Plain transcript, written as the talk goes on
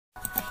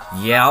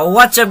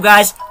What's up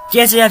guys,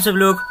 कैसे हैं आप सब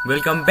लोग।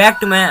 Welcome back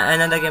to my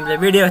another game play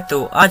video.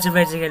 तो आज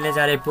फिर से खेलने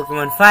जा रहे हैं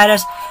पोकेमॉन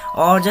फायरस।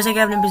 और जैसे कि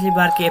आपने पिछली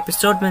बार के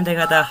एपिसोड में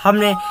देखा था,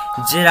 हमने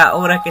जेरा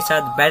ओरा के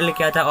साथ बैटल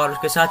किया था और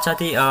उसके साथ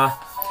साथ ही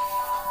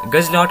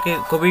गजलॉट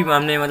को भी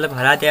हमने मतलब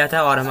हरा दिया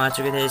था और हम आ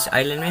चुके थे इस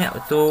आइलैंड में।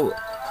 तो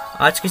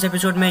आज के इस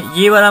एपिसोड में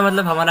ये वाला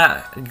मतलब हमारा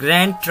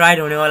ग्रैंड ट्रायल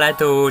होने वाला है।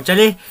 तो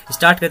चलिए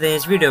स्टार्ट करते हैं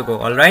इस वीडियो को।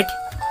 ऑलराइट,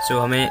 सो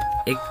हमें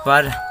एक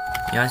बार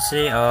यहाँ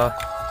से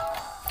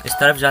इस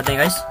तरफ जाते हैं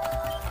गाइस।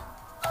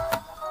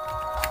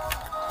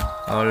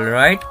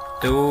 ऑलराइट,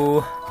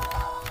 तो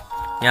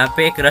यहाँ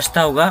पे एक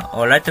रास्ता होगा।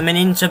 ऑलराइट, तो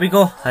मैंने इन सभी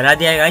को हरा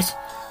दिया है गाइस,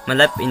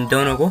 मतलब इन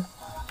दोनों को।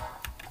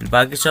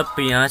 बाकी सब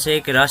यहाँ से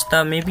एक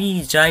रास्ता में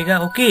भी जाएगा।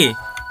 ओके,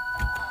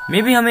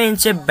 मे भी हमें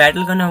इनसे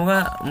बैटल करना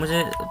होगा,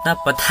 मुझे उतना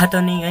पता तो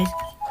नहीं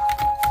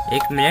गाइस।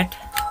 एक मिनट,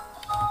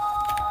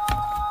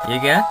 ये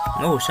क्या?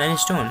 ओह, शाइन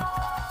स्टोन।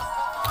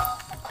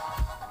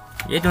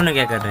 ये दोनों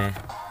क्या कर रहे हैं?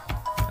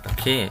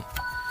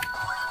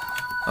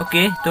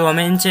 ओके, तो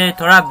हमें इनसे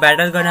थोड़ा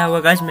बैटल करना होगा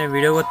गाइस। मैं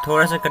वीडियो को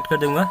थोड़ा सा कट कर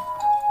दूंगा।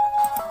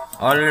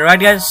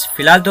 ऑलराइट गाइस,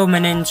 फिलहाल तो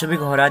मैंने इन सभी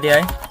को हरा दिया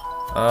है।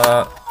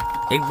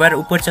 एक बार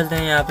ऊपर चलते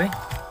हैं यहाँ पे।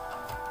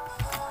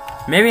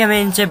 मे भी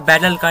हमें इनसे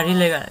बैटल कर ही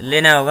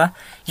लेना होगा।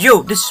 Yo,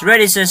 these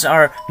races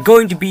are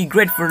going to be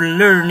great for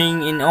learning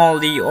in all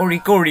the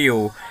Oricorio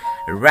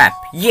rap.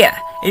 Yeah,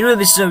 it will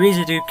be so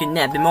easy to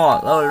kidnap them all.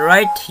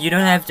 Alright, you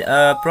don't have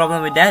a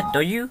problem with that,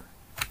 do you?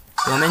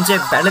 तो हमें इनसे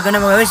battle करना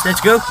होगा guys,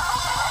 let's go.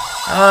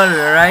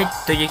 Alright,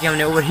 तो ये क्या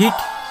हमने overheat,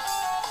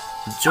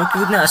 जो कि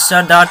उतना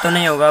असरदार तो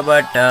नहीं होगा,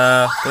 बट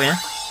कोई ना।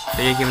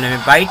 तो ये कि हमने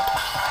बाइट,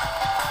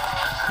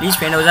 प्लीज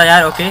फेंट हो जाए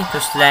यार। ओके, तो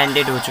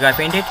स्लैंडेड हो चुका है,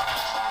 फेंटेड।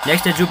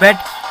 नेक्स्ट है जुबैट।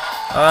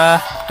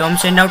 तो हम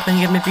सेंड आउट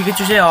करेंगे अपने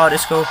पिकाचू से और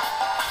इसको।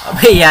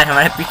 अबे यार,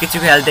 हमारे पिकाचू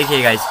की हेल्थ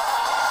देखिए गाइस।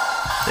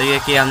 तो ये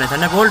कि हमने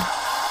थंडरबोल्ट।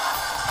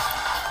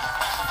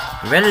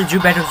 वेल,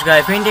 जुबैट हो चुका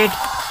है, फेंटेड।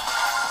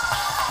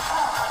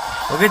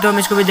 ओके, तो हम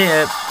इसको भी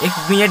एक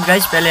मिनट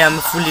गाइस, पहले हम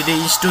फुल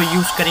रिस्टोर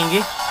यूज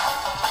करेंगे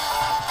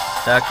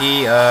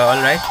ताकि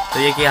ऑलराइट। तो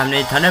ये कि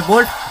हमने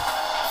थंडरबोल्ट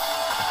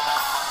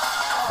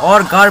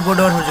और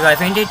गार्बोडोर हो चुका है,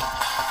 फेंटेड।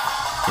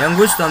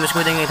 यंगुस, तो हम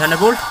इसको देंगे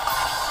थंडरबोल्ट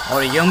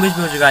और यंगुस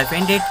भी हो चुका है,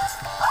 फेंटेड।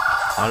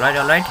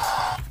 ऑलराइट,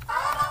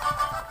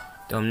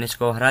 तो हमने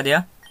इसको हरा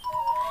दिया।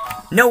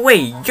 No way,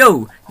 yo,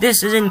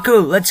 this isn't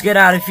cool, let's get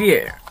out of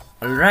here.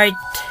 Alright,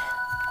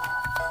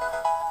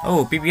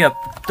 oh, PP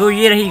up. तो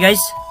ये रही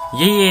गाइस,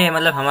 यही है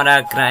मतलब हमारा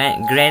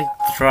grand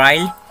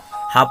trial.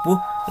 हापू,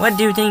 what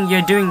do you think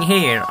you're doing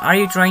here? Are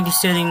you trying to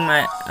stealing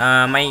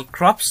my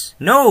crops?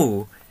 No,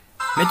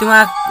 मैं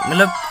तुम्हारा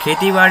मतलब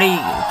खेती बाड़ी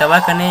तबाह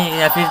करने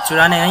या फिर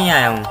चुराने नहीं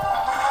आया हूँ,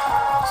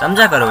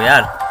 समझा करो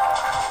यार।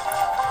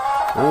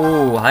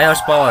 ओह, हाई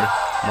हॉर्स पावर,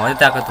 बहुत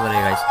ताकतवर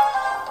है गाइस।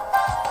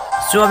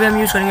 सो अभी हम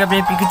यूज करेंगे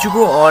अपने पिकाचू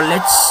को और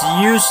लेट्स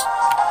यूज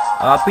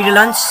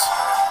पीडलंस,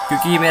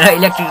 क्योंकि मेरा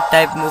इलेक्ट्रिक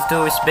टाइप मूव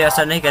तो इस पे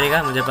असर नहीं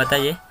करेगा, मुझे पता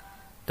है ये।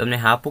 तो हमने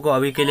हापू को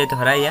अभी के लिए तो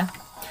हरा दिया।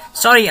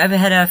 Sorry, I've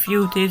had a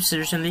few thieves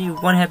recently.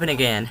 What happened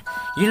again?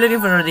 You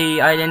looking for the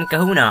island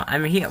Kahuna?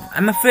 I'm here.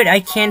 I'm afraid I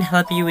can't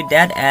help you with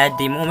that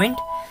at the moment.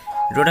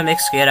 Rodam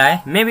X कह रहा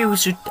है, maybe we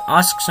should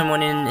ask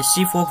someone in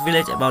Seafolk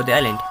village about the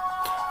island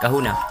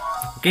Kahuna.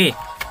 Okay,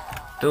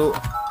 तो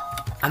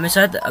हमें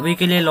शायद अभी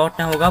के लिए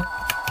लौटना होगा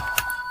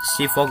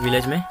सीफॉक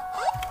विलेज में।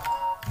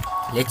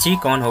 लेट्स सी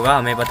कौन होगा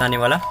हमें बताने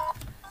वाला।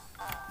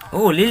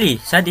 ओह, लिली,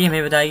 शायद ये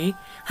हमें बताएगी।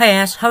 Hi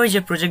Ash, how is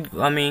your project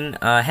coming?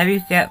 Have you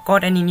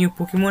caught any new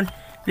Pokemon?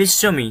 Please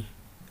show me.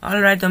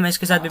 Alright, तो हमें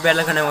इसके साथ भी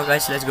बैटल करना होगा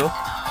गाइस, लेट्स गो।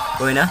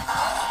 कोई ना।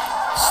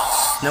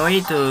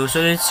 स्नोई, तो सो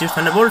लेट्स यूज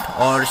थंडरबोल्ट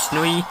और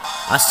स्नोई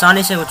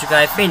आसानी से हो चुका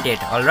है,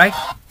 फेंटेड। ऑलराइट,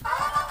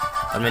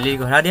 और मैं लिली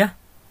को हरा दिया।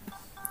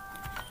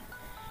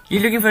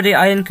 You're looking for the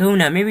island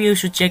Kahuna. Maybe you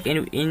should check in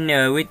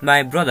with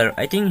my brother.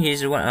 I think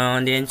he's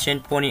on the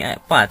ancient pony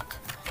path.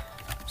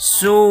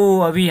 So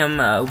अभी हम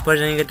ऊपर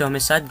जाएंगे तो हमें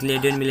साथ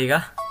ग्लेडियन मिलेगा।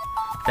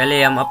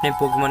 पहले हम अपने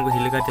पोकेमॉन को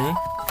हील करते हैं।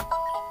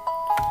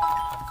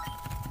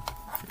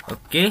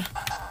 Okay,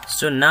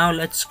 so now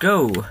let's go.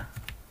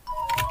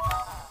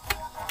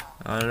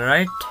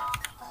 Alright,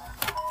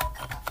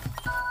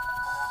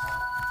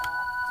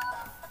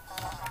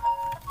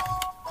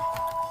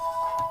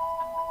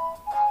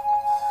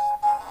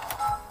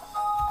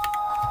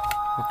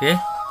 okay,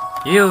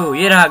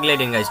 ये रहा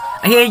ग्लेडियन guys.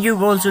 I hear you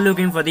also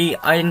looking for the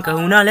island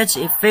Kahuna. Let's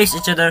face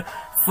each other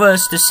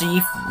first to see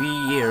if we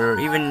are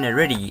even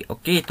ready.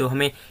 Okay, तो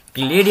हमें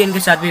ग्लेडियन के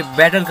साथ भी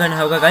battle करना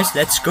होगा guys,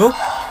 let's go.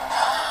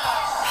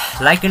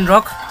 Like and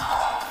rock,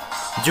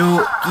 जो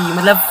कि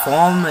मतलब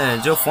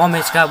फॉर्म है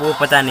इसका वो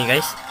पता नहीं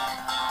गाइस,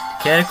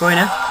 खैर कोई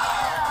ना।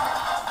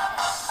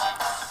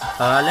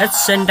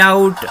 लेट्स सेंड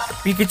आउट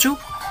पिकाचू,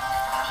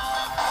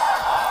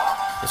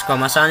 इसको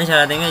हम आसानी से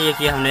हरा देंगे। ये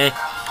कि हमने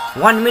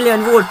 1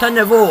 million volt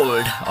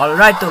थंडरबोल्ट।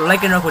 ऑलराइट, तो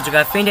लाइक एंड रॉक हो चुका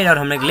है, फेंटेड, और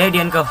हमने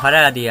ग्लेडियन को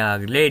हरा दिया।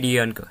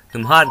 ग्लेडियन को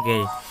तुम हार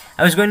गए।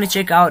 I was going to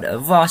check out a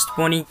vast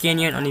pony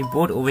canyon on a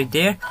boat over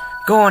there.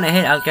 Go on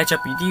ahead, I'll catch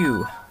up with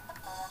you.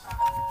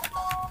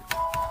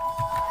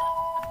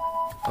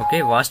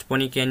 Okay, vast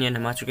pony canyon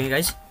हम आ चुके हैं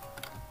guys,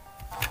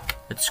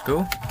 let's go.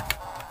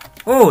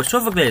 Oh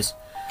Sophocles,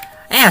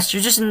 yes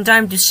you just in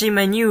time to see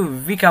my new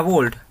विका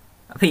volt.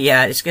 अबे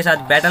यार इसके साथ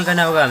battle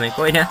करना होगा हमें,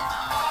 कोई ना।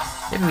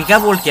 ये विका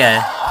वोल्ट क्या है?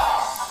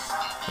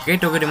 ओके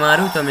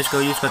टोकीडिमारू, तो हम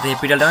इसको यूज करते हैं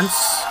पीडल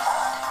डांस।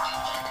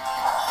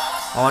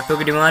 और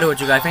टोकीडिमारू हो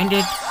चुका है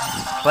फेंटेड,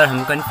 पर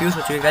हम कंफ्यूज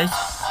हो चुके हैं गाइस,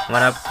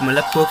 हमारा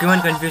मतलब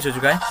पोकेमॉन कंफ्यूज हो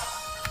चुका है।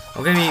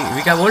 ओके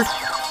विका volt,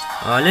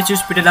 let's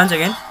use pedal dance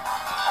again.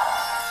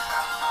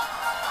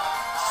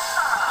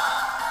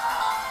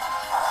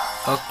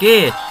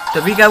 Okay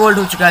तो विका वोल्ट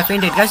हो चुका है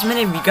फेंटेड गाइस।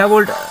 मैंने विका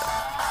वोल्ट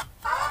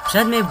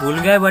शायद मैं भूल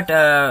गया, बट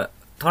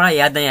थोड़ा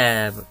याद नहीं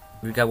आया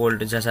विका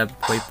वोल्ट जैसा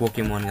कोई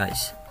Pokemon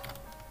guys.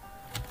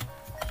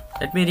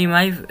 Let me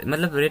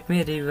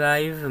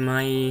revive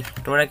my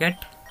टोराकैट।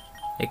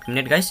 एक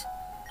मिनट गाइस,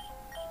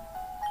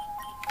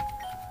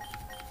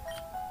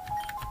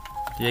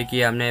 ये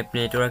किया हमने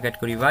अपने टोराकैट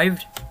को रिवाइव,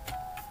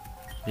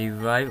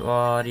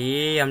 और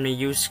ये हमने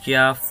यूज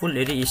किया full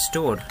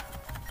restore.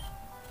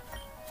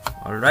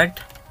 Alright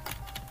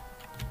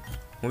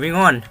moving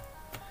on.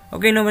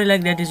 Okay, nobody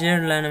like that is here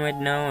right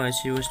now.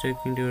 She was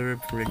talking to her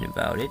friend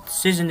about it.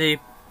 She's in the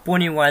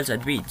Pony Wilds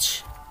at beach.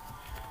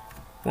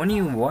 Pony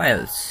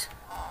Wilds.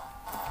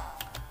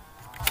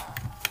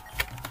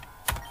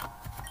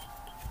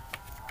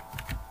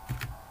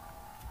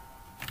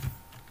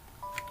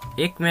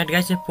 एक minute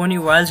guys, pony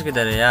Wilde's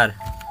किधर है यार?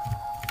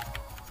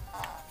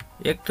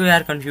 एक तो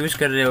यार confuse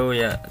कर रहे हो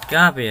यार,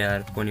 कहाँ पे यार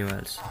pony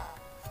Wilde's?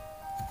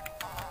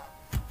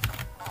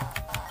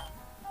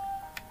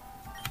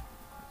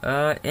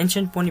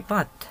 Ancient pony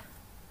path.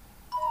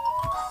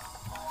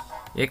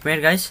 एक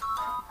मिनट गाइस।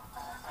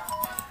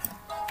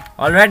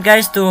 ऑलराइट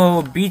गाइस,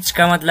 तो बीच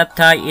का मतलब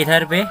था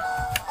इधर पे,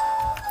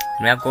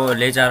 मैं आपको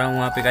ले जा रहा हूँ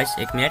वहां पे गाइस।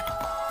 एक मिनट,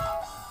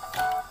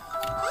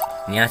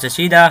 यहाँ से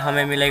सीधा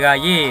हमें मिलेगा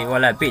ये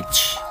वाला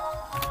बीच।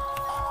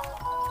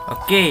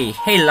 Okay,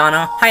 hey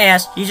Lana, hi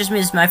Ash, you just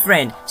missed my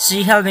friend. She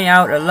helped me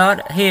out a lot.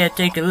 Here,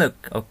 take a look.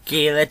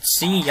 Okay, let's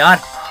see यार,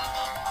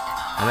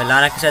 हमें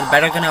लाना के साथ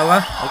बैटल करना होगा।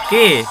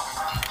 Okay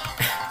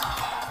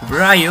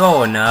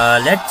Brian,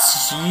 let's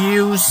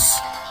use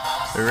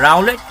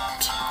Rowlet.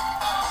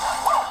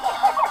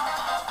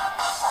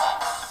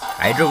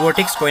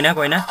 Hydrobotics, कोई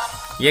ना।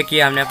 ये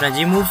किया हमने अपना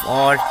जी मूव,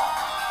 और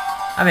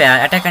अबे यार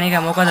अटैक करने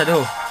का मौका था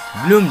दो।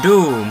 ब्लूम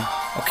डूम।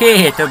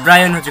 ओके तो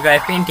ब्रायन हो चुका है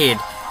फेंटेड,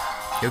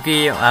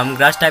 क्योंकि हम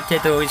ग्रास टाइप थे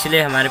तो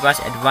इसलिए हमारे पास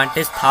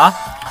एडवांटेज था।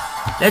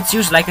 लेट्स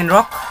यूज लाइकन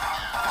रॉक,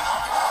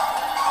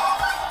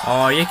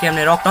 और ये किया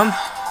हमने रॉक टॉम।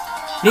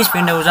 प्लीज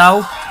फेंट हो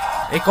जाओ,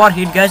 एक और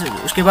हिट गैस,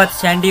 उसके बाद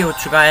सैंडी हो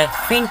चुका है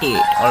फेंटेड।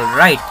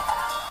 ऑलराइट,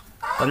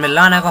 तो हमने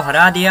लाना को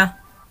हरा दिया।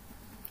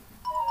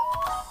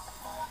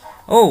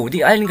 Oh,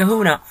 the island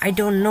kahuna. I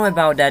don't know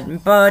about that,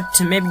 but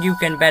maybe you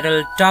can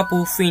battle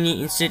Tapu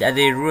Fini instead at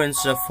the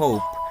ruins of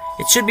hope.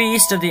 It should be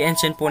east of the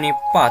ancient pony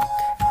path.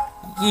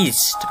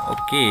 East,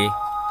 okay.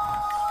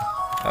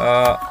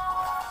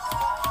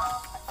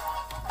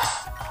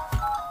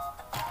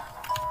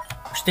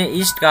 उसने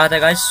east कहा था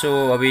guys, सो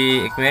अभी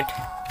एक minute,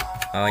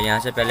 यहाँ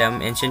से पहले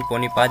हम ancient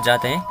pony path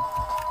जाते हैं।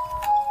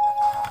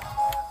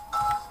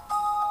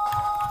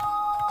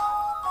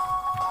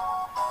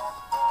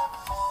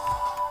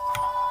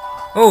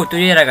 Oh, तो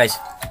ये रहा guys.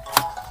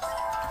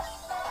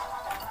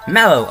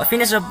 Mellow, I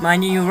finished up my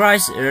new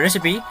rice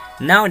recipe.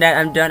 Now that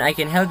I'm done, I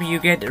can help you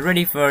get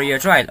ready for your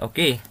trial.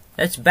 Okay,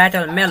 let's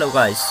battle Mellow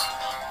guys.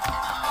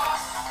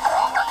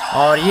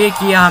 और ये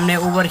किया हमने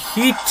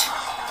overheat.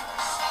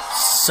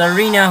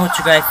 Serena हो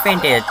चुका है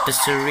फेंटेड, तो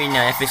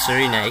सरीना या फिर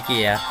सरीना एक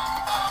ही है।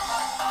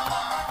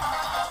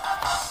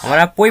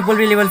 हमारा पोईपोल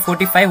भी लेवल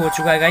 45 हो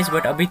चुका है गाइस,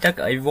 बट अभी तक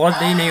इवॉल्व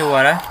ही नहीं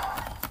हो रहा।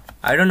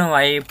 I don't know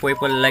why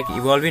पोईपोल like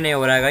evolve ही नहीं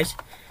हो रहा है guys.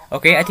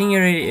 Okay, I think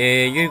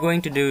you're going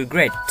to do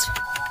great.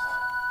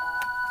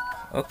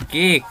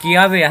 Okay,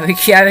 कियावे, अभी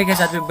कियावे के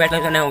साथ भी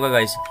बैटल करना होगा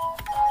guys.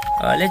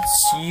 Let's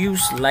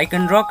use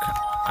Lycan Rock.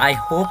 I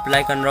hope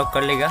Lycan Rock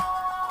कर लेगा.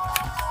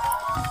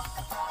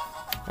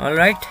 All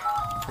right,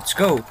 let's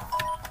go.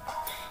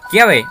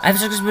 कियावे, I've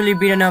successfully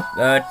beaten up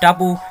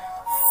Tapu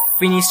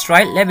Fini's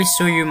trial. Let me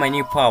show you my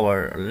new power.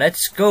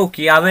 Let's go,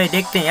 कियावे,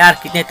 देखते हैं यार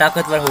कितने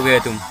ताकतवर हो गए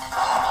तुम.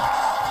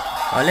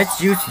 Let's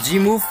use G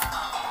move.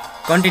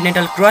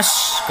 Continental Crush,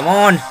 come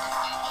on.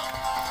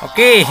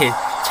 Okay,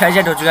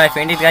 charger हो चुका है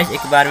फेंटेड गाइस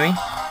एक बार में।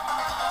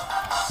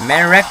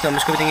 मैन रैक, तो हम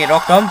इसको भी देंगे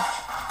रॉक टॉम।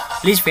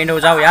 प्लीज फेंट हो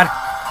जाओ यार।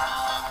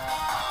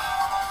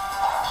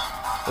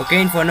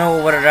 ओके, इन्फर्नो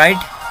ओवरराइड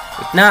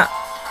इतना।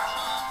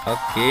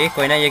 ओके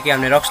कोई ना, ये किया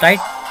हमने rock slide.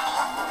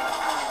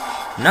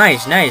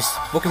 Nice nice,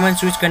 Pokemon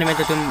switch करने में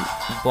तो तुम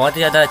बहुत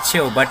ही ज्यादा अच्छे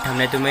हो, बट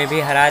हमने तुम्हें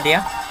भी हरा दिया।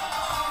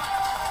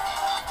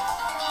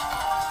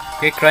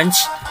 Okay crunch,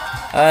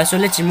 so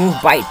let's move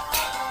bite.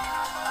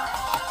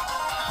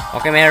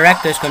 Okay मेरा रैक,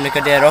 तो इसको हमने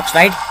कर दिया रॉक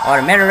स्लाइड,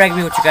 और मेरा रैक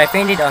भी हो चुका है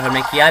फेंटेड, और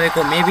हमने कियावे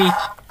को मे भी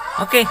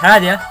ओके हरा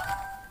दिया।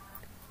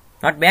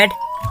 Not bad,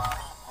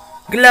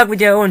 good luck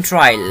with your own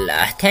trial,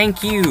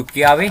 thank you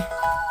कियावे।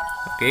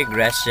 Okay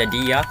grace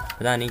दिया,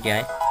 पता नहीं क्या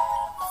है।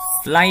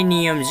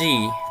 फ्लाइनियम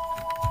जी,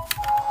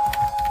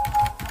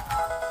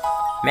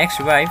 मैक्स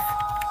रिवाइव।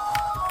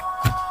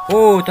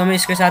 ओ तो हमें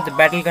इसके साथ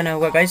बैटल करना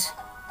होगा गाइस।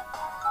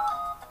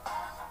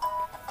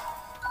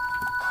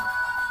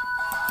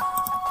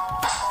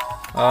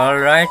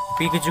 ऑलराइट,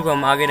 पिकाचू को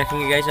हम आगे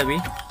रखेंगे गाइस। अभी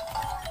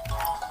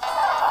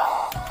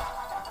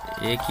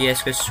एक ही है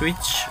इसका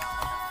स्विच।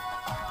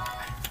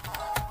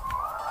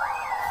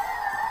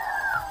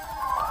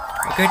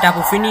 ओके,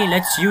 टापू Finney,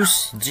 let's use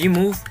ji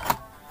move.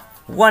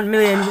 1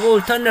 million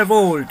volt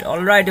Thunderbolt.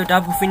 Alright, तो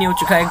टापू फिनी हो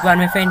चुका है, एक बार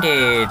में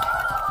फेंटेड।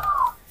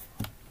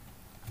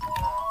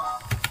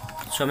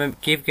 सो हमें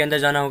केव के अंदर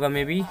जाना होगा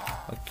मे बी।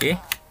 ओके,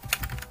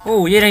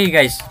 ओह ये रही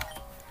गाइस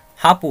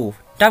हापू।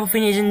 टापू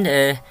Finney is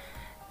in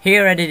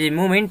here at the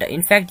moment.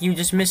 In fact, you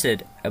just missed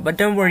it. But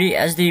don't worry,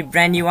 as the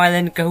brand new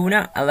island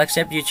Kahuna, I'll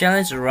accept your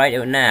challenge right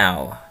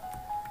now.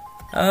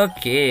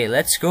 Okay,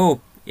 let's go.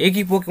 एक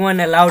ही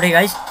Pokemon allowed है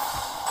guys.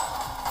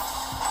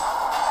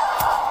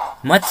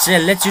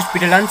 Mudshell, let's use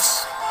Petalance.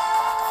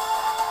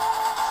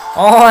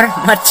 और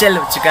Mudshell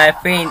हो चुका है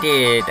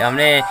painted.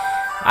 हमने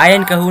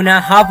Iron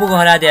Kahuna हापू को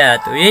हरा दिया।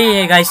 तो यही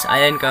है guys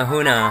Iron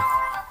Kahuna।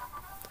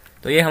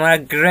 तो ये हमारा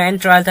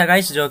ग्रैंड ट्रायल था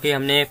guys, जो कि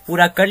हमने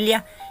पूरा कर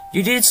लिया।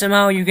 You did it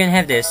somehow, you can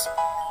have this.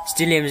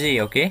 Steel MZ,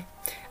 okay?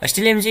 A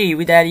Steel MZ,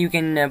 with that you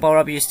can power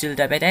up your Steel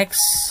type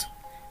attacks.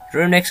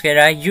 Room next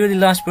guy, you're the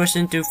last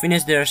person to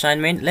finish their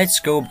assignment. Let's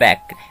go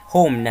back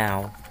home now.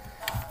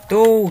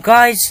 तो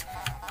guys,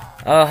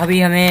 अभी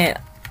हमें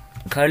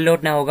घर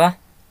लौटना होगा,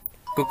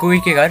 कुकुई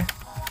के घर।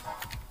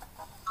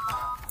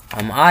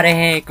 हम आ रहे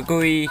हैं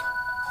कुकुई।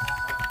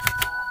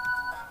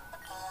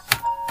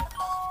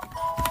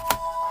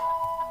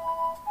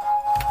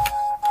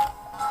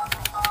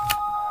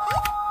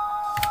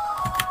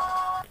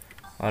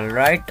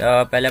 ऑलराइट,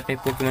 पहले अपने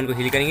पोकेमोन को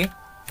हील करेंगे,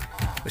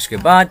 उसके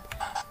बाद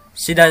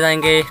सीधा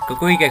जाएंगे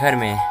कुकुई के घर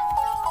में।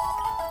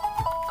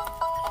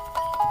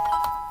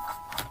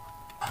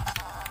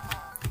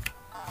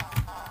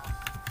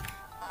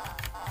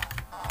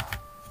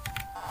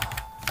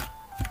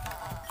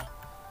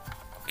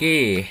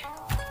 ओके,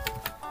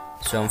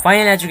 सो हम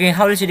फाइनल आ चुके हैं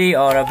हाउल सिटी,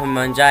 और अब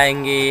हम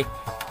जाएंगे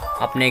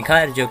अपने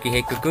घर, जो कि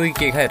है कुकुई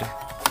के घर।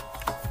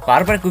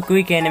 बार बार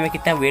कुकुई कहने में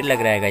कितना वेट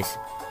लग रहा है guys,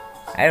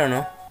 I don't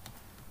know.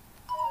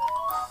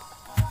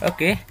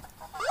 Okay,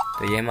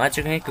 तो ये हम आ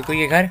चुके हैं कुकुई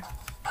के घर।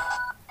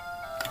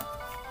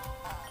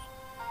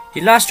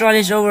 The last trial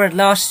is over at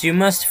last. You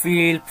must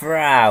feel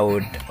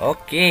proud.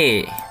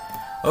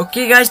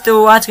 Okay guys,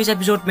 तो आज के इस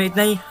एपिसोड में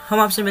इतना ही। हम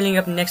आपसे मिलेंगे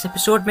अपने नेक्स्ट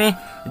एपिसोड में,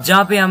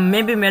 जहाँ पे हम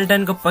मे बी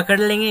मेल्टन को पकड़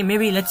लेंगे, may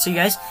be, let's see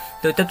guys.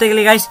 तो तब तक के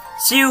लिए गाइस,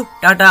 सी यू,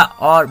 टाटा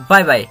और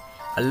बाय बाय,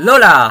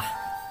 अलोला।